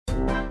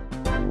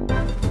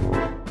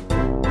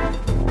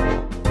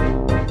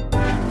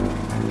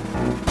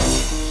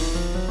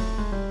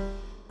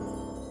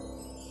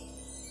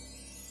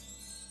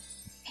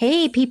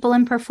Hey, people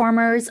and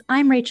performers.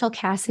 I'm Rachel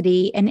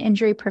Cassidy, an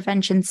injury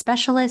prevention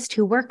specialist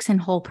who works in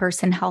whole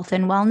person health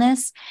and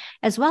wellness,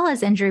 as well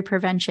as injury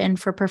prevention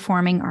for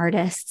performing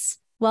artists.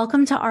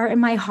 Welcome to Art in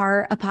My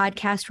Heart, a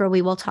podcast where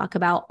we will talk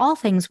about all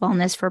things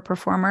wellness for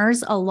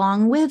performers,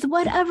 along with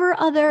whatever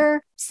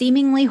other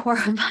seemingly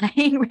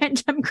horrifying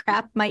random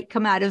crap might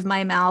come out of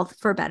my mouth,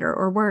 for better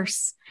or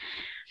worse.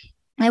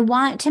 I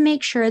want to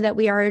make sure that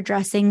we are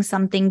addressing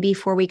something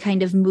before we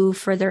kind of move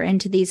further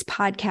into these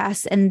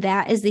podcasts, and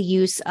that is the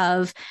use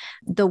of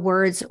the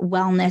words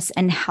wellness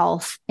and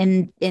health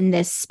in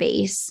this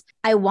space.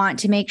 I want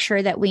to make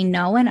sure that we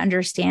know and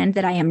understand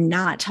that I am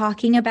not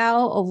talking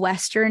about a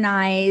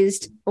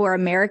westernized or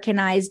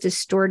Americanized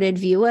distorted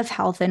view of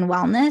health and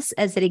wellness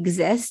as it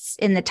exists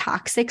in the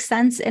toxic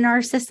sense in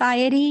our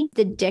society.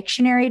 The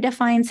dictionary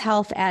defines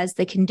health as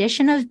the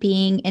condition of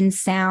being in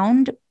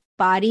sound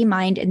body,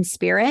 mind, and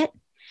spirit,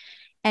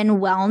 and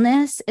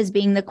wellness as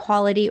being the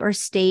quality or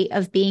state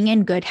of being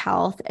in good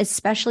health,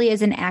 especially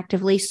as an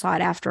actively sought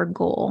after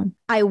goal.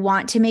 I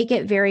want to make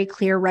it very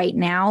clear right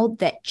now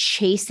that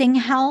chasing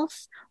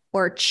health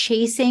or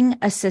chasing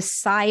a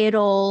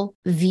societal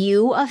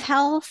view of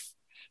health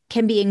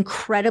can be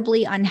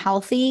incredibly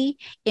unhealthy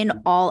in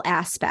all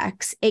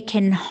aspects. It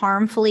can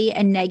harmfully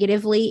and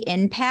negatively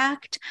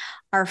impact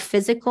our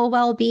physical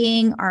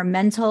well-being, our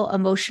mental,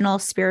 emotional,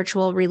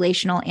 spiritual,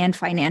 relational, and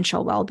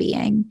financial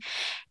well-being.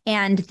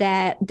 And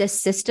that the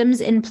systems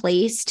in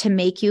place to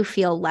make you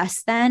feel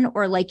less than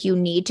or like you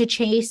need to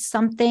chase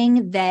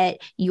something that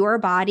your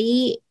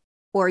body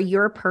or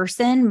your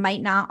person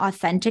might not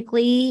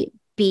authentically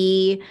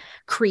be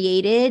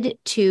created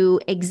to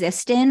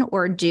exist in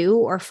or do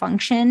or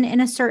function in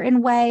a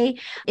certain way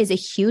is a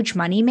huge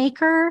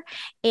moneymaker.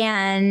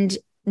 And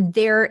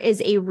there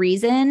is a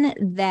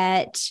reason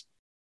that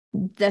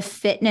the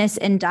fitness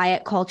and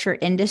diet culture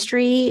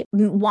industry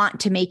want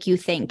to make you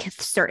think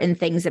certain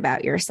things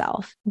about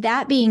yourself.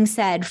 That being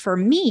said, for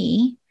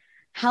me,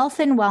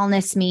 health and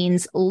wellness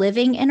means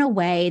living in a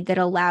way that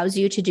allows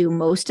you to do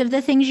most of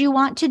the things you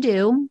want to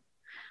do,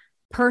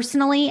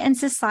 personally and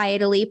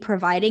societally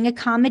providing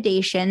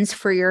accommodations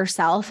for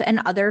yourself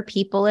and other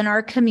people in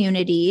our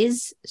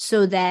communities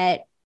so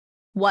that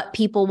what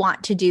people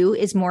want to do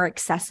is more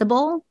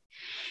accessible,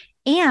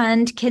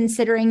 and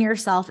considering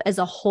yourself as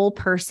a whole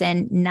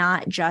person,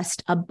 not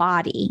just a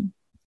body.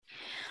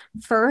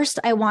 First,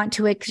 I want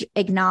to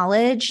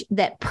acknowledge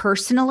that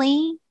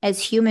personally, as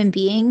human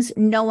beings,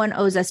 no one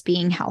owes us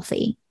being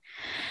healthy.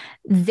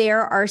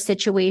 There are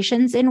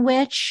situations in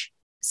which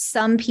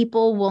some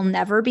people will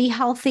never be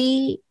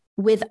healthy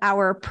with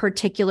our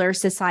particular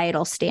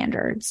societal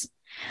standards.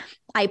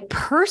 I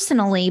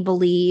personally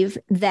believe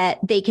that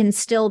they can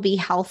still be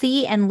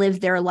healthy and live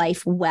their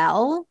life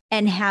well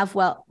and have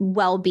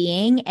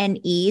well-being and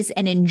ease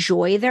and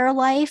enjoy their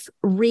life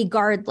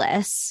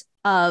regardless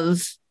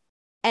of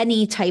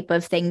any type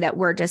of thing that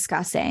we're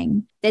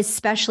discussing,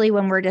 especially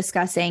when we're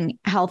discussing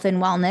health and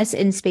wellness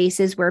in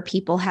spaces where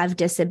people have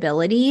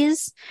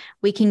disabilities.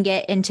 We can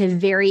get into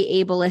very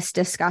ableist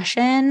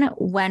discussion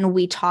when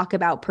we talk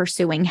about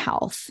pursuing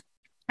health.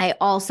 I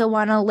also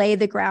want to lay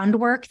the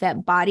groundwork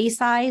that body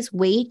size,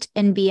 weight,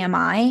 and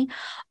BMI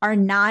are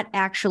not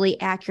actually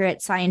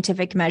accurate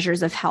scientific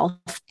measures of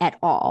health at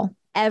all.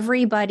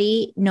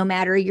 Everybody, no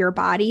matter your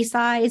body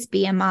size,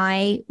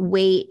 BMI,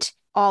 weight,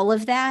 all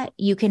of that,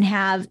 you can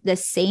have the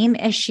same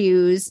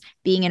issues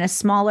being in a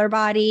smaller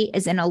body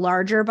as in a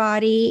larger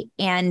body,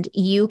 and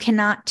you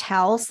cannot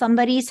tell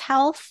somebody's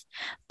health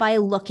by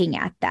looking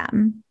at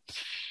them.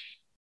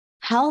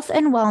 Health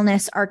and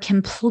wellness are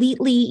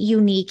completely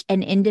unique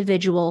and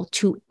individual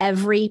to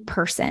every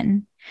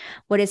person.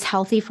 What is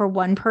healthy for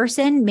one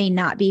person may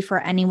not be for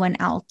anyone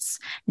else.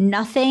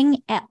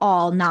 Nothing at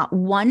all, not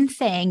one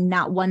thing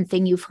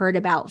you've heard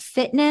about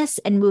fitness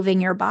and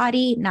moving your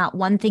body, not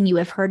one thing you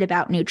have heard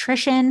about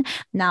nutrition,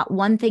 not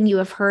one thing you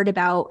have heard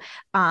about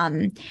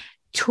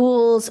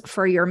tools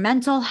for your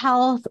mental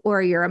health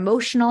or your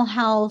emotional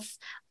health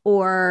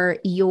or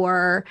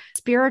your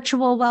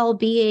spiritual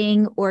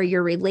well-being or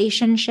your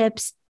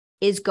relationships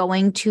is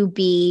going to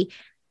be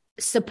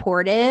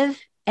supportive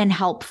and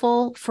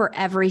helpful for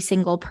every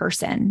single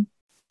person.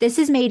 This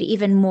is made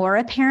even more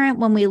apparent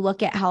when we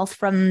look at health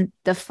from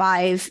the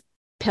 5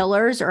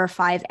 pillars or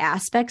 5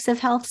 aspects of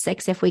health,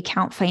 6 if we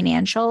count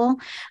financial.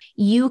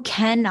 You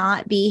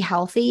cannot be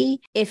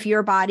healthy if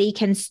your body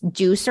can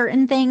do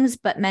certain things,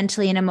 but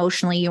mentally and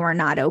emotionally you are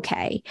not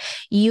okay.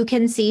 You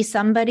can see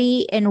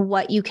somebody in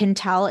what you can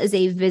tell is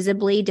a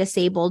visibly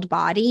disabled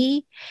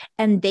body,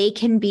 and they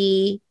can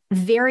be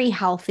very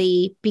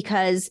healthy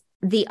because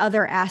the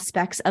other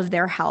aspects of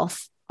their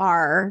health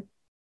are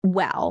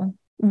well.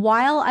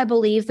 While I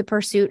believe the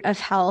pursuit of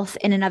health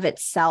in and of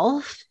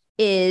itself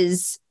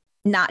is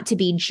not to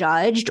be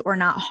judged or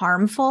not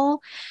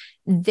harmful,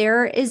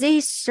 there is a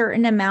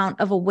certain amount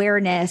of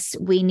awareness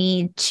we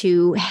need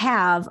to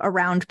have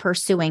around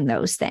pursuing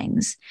those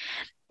things.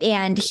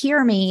 And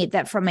hear me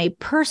that from a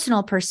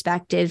personal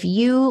perspective,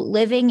 you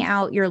living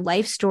out your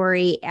life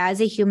story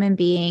as a human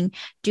being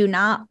do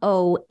not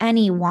owe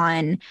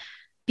anyone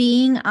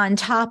being on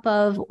top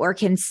of or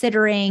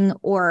considering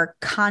or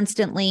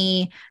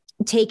constantly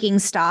taking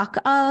stock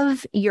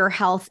of your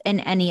health in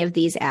any of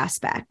these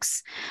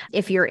aspects.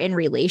 If you're in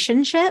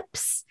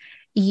relationships,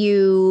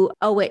 you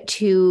owe it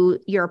to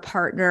your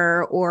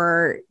partner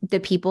or the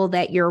people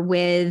that you're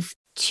with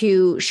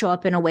to show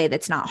up in a way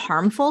that's not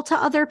harmful to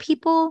other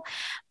people.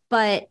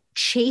 But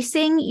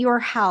chasing your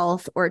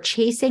health or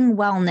chasing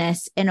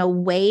wellness in a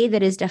way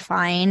that is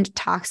defined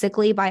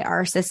toxically by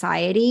our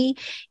society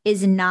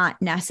is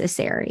not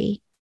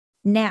necessary.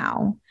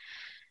 Now,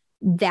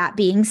 that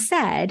being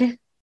said,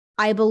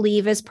 I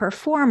believe as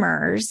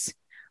performers,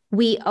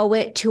 we owe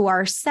it to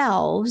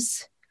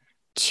ourselves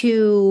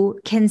to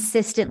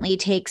consistently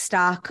take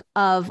stock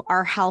of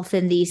our health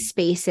in these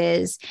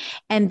spaces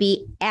and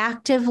be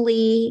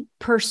actively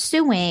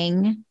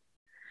pursuing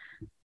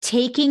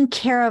taking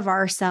care of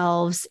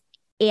ourselves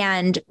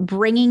and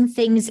bringing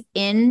things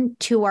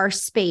into our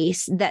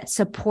space that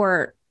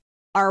support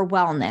our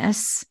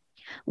wellness.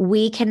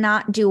 We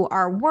cannot do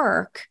our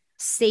work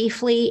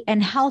safely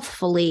and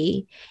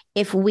healthfully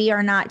if we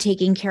are not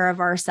taking care of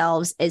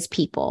ourselves as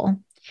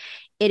people.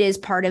 It is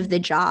part of the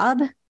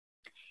job.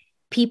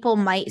 People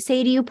might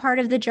say to you, part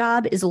of the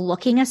job is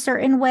looking a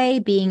certain way,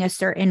 being a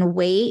certain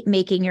weight,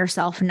 making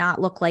yourself not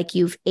look like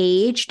you've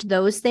aged.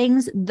 Those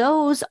things,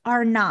 those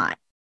are not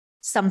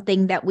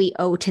something that we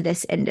owe to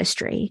this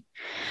industry.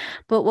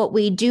 But what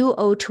we do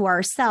owe to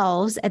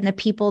ourselves and the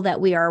people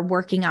that we are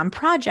working on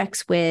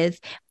projects with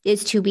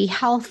is to be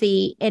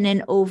healthy in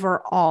an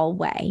overall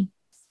way.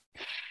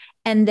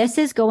 And this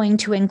is going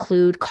to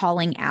include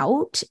calling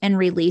out and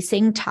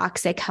releasing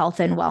toxic health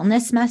and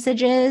wellness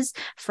messages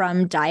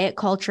from diet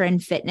culture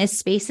and fitness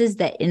spaces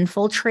that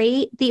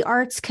infiltrate the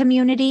arts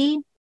community,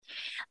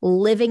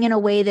 living in a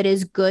way that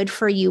is good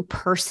for you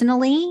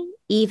personally,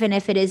 even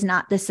if it is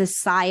not the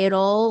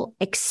societal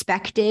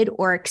expected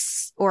or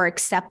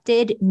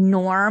accepted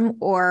norm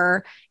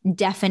or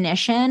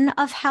definition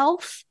of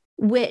health,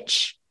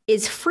 which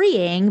is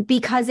freeing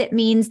because it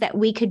means that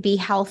we could be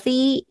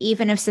healthy,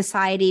 even if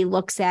society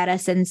looks at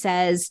us and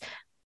says,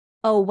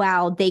 oh,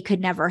 wow, they could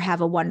never have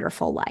a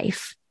wonderful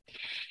life.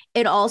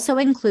 It also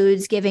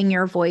includes giving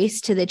your voice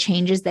to the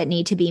changes that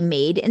need to be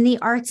made in the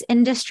arts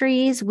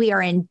industries. We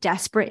are in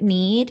desperate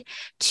need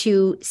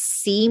to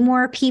see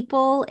more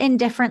people in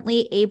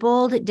differently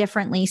abled,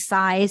 differently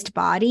sized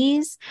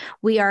bodies.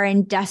 We are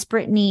in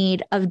desperate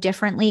need of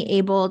differently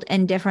abled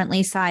and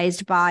differently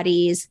sized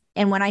bodies.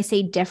 And when I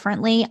say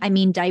differently, I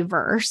mean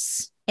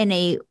diverse in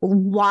a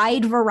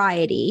wide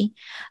variety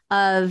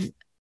of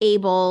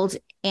abled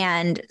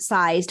and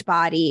sized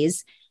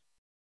bodies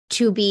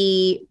to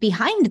be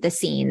behind the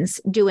scenes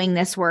doing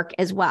this work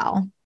as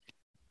well.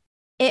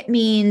 It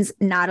means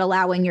not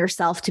allowing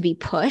yourself to be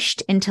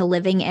pushed into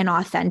living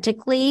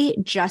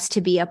inauthentically just to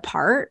be a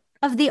part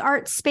of the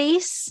art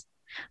space,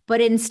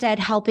 but instead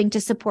helping to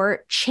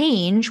support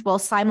change while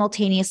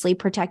simultaneously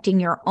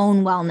protecting your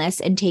own wellness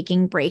and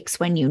taking breaks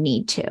when you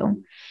need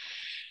to.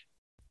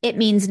 It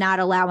means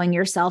not allowing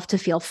yourself to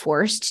feel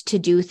forced to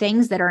do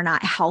things that are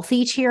not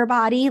healthy to your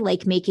body,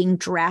 like making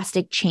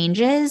drastic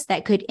changes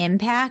that could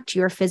impact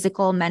your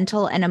physical,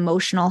 mental, and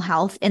emotional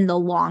health in the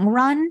long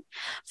run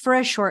for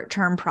a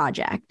short-term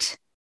project.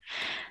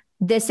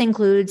 This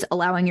includes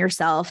allowing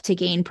yourself to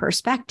gain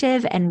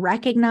perspective and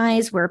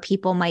recognize where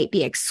people might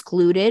be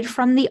excluded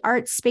from the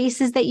art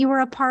spaces that you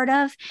were a part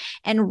of,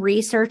 and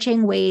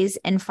researching ways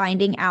and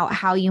finding out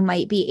how you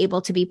might be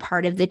able to be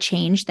part of the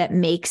change that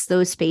makes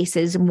those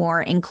spaces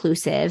more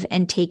inclusive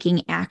and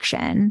taking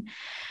action.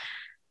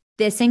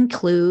 This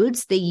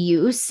includes the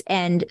use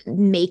and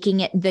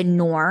making it the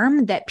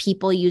norm that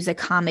people use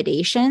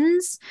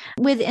accommodations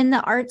within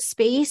the art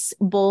space,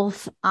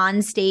 both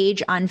on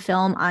stage, on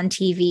film, on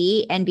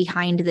TV, and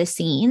behind the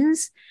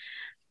scenes.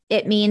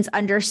 It means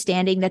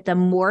understanding that the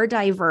more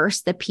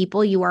diverse the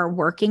people you are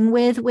working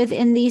with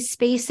within these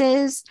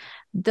spaces,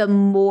 the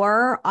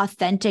more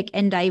authentic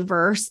and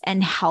diverse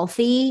and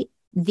healthy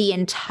the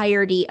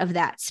entirety of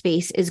that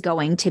space is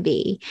going to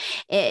be.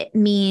 It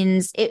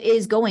means it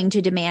is going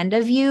to demand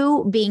of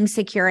you being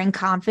secure and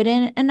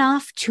confident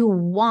enough to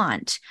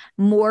want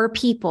more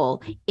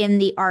people in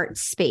the art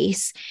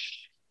space.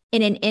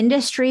 In an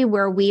industry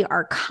where we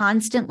are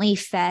constantly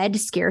fed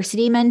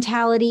scarcity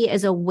mentality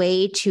as a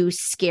way to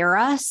scare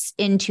us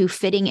into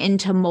fitting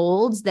into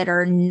molds that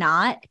are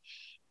not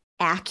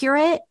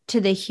accurate to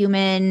the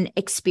human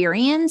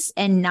experience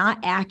and not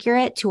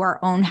accurate to our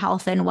own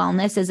health and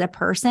wellness as a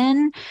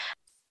person,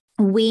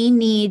 we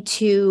need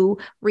to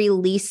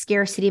release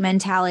scarcity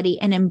mentality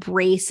and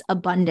embrace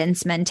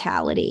abundance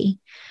mentality.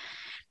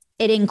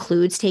 It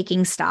includes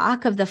taking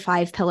stock of the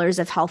 5 pillars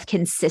of health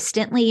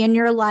consistently in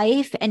your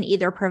life and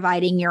either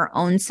providing your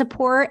own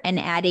support and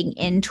adding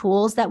in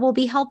tools that will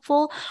be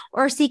helpful,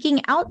 or seeking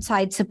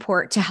outside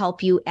support to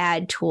help you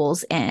add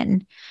tools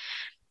in.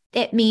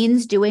 It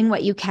means doing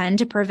what you can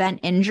to prevent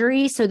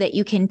injury so that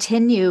you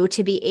continue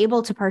to be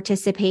able to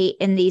participate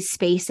in these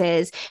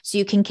spaces, so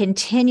you can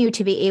continue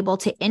to be able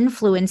to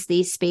influence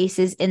these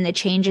spaces in the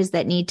changes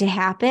that need to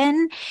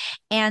happen,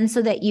 and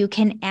so that you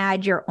can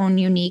add your own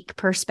unique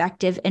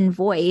perspective and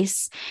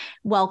voice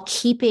while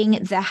keeping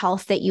the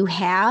health that you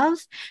have,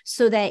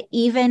 so that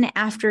even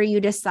after you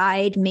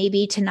decide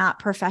maybe to not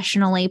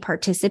professionally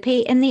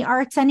participate in the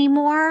arts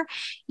anymore,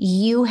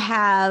 you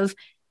have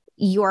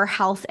your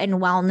health and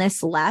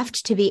wellness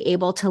left to be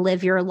able to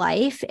live your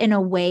life in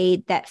a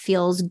way that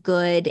feels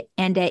good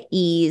and at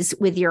ease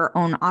with your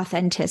own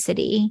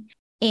authenticity.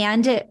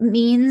 And it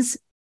means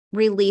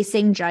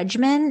releasing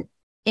judgment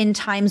in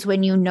times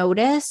when you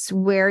notice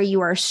where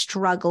you are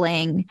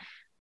struggling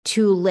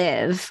to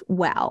live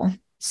well.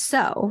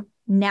 So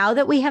now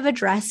that we have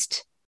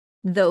addressed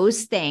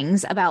those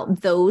things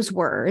about those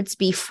words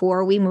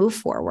before we move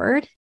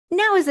forward,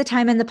 now is the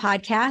time in the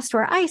podcast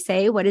where I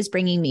say what is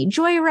bringing me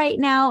joy right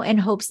now, in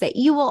hopes that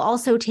you will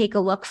also take a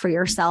look for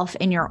yourself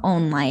in your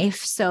own life.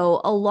 So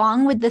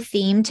along with the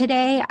theme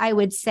today, I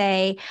would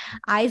say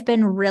I've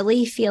been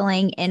really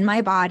feeling in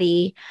my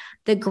body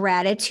the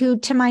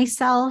gratitude to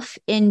myself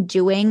in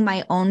doing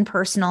my own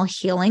personal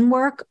healing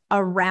work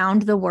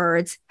around the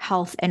words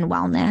health and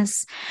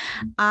wellness.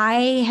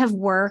 I have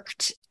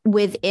worked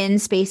within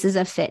spaces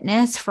of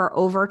fitness for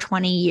over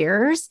 20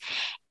 years.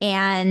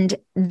 And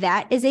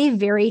that is a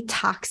very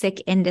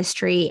toxic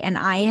industry. And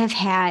I have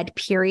had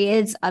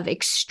periods of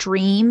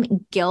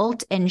extreme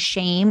guilt and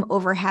shame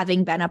over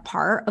having been a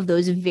part of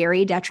those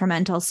very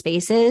detrimental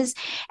spaces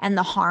and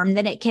the harm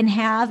that it can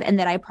have, and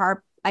that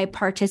I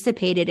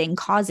participated in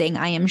causing,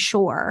 I am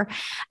sure,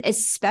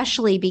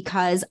 especially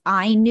because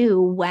I knew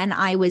when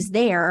I was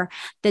there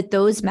that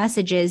those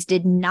messages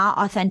did not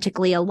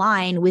authentically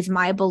align with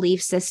my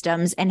belief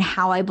systems and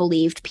how I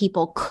believed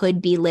people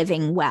could be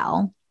living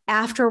well.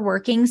 After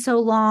working so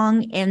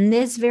long in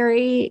this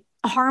very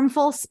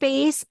harmful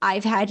space,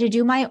 I've had to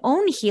do my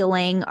own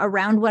healing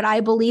around what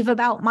I believe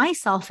about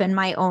myself and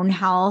my own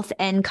health,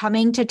 and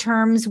coming to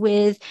terms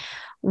with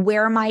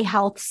where my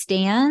health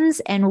stands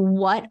and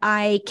what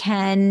I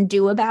can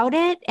do about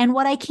it and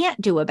what I can't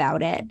do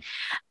about it.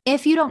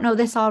 If you don't know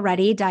this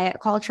already, diet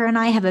culture and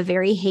I have a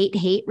very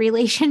hate-hate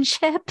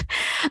relationship.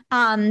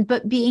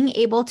 But being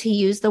able to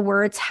use the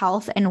words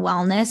health and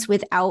wellness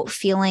without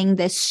feeling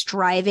this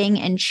striving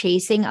and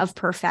chasing of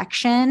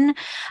perfection,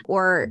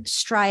 or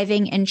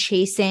striving and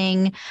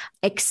chasing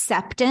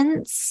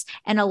acceptance,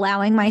 and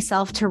allowing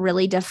myself to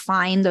really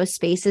define those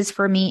spaces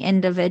for me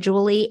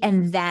individually,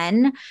 and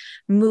then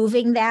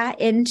moving that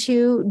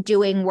into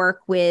doing work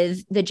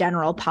with the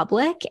general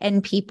public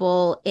and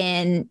people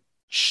in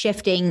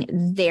shifting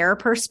their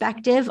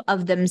perspective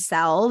of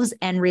themselves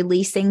and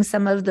releasing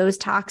some of those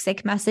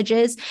toxic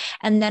messages,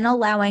 and then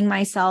allowing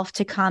myself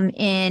to come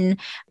in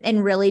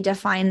and really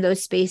define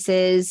those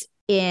spaces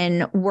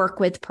in work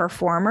with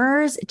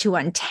performers to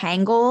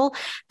untangle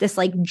this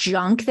like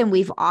junk that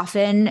we've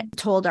often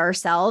told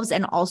ourselves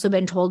and also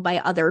been told by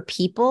other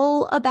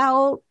people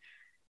about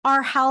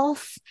our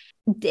health.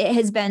 It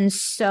has been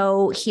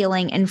so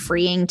healing and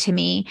freeing to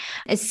me,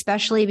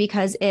 especially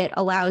because it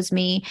allows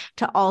me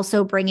to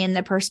also bring in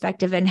the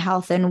perspective in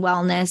health and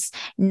wellness,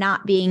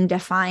 not being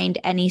defined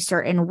any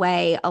certain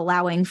way,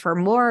 allowing for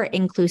more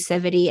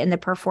inclusivity in the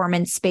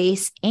performance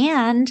space,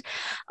 and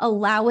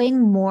allowing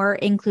more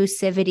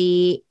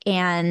inclusivity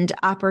and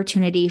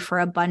opportunity for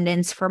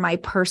abundance for my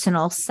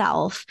personal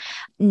self,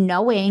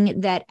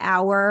 knowing that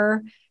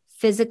our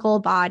physical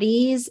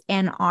bodies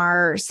and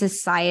our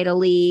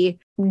societally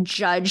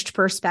judged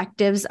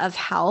perspectives of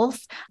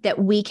health, that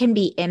we can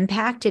be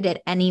impacted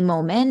at any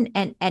moment.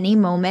 And any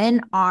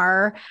moment,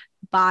 our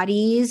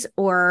bodies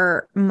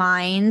or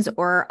minds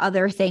or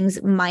other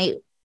things might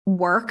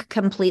work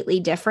completely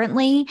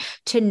differently.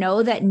 To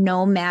know that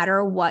no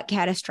matter what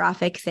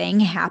catastrophic thing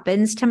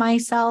happens to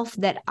myself,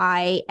 that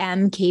I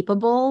am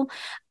capable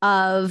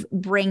of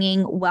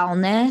bringing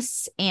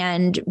wellness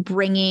and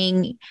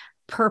bringing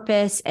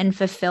purpose and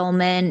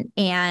fulfillment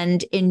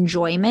and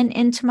enjoyment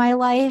into my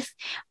life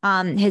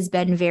has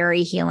been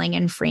very healing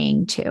and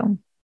freeing too.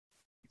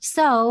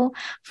 So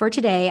for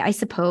today, I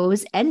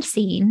suppose, end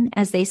scene,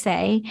 as they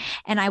say,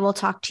 and I will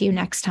talk to you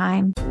next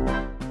time.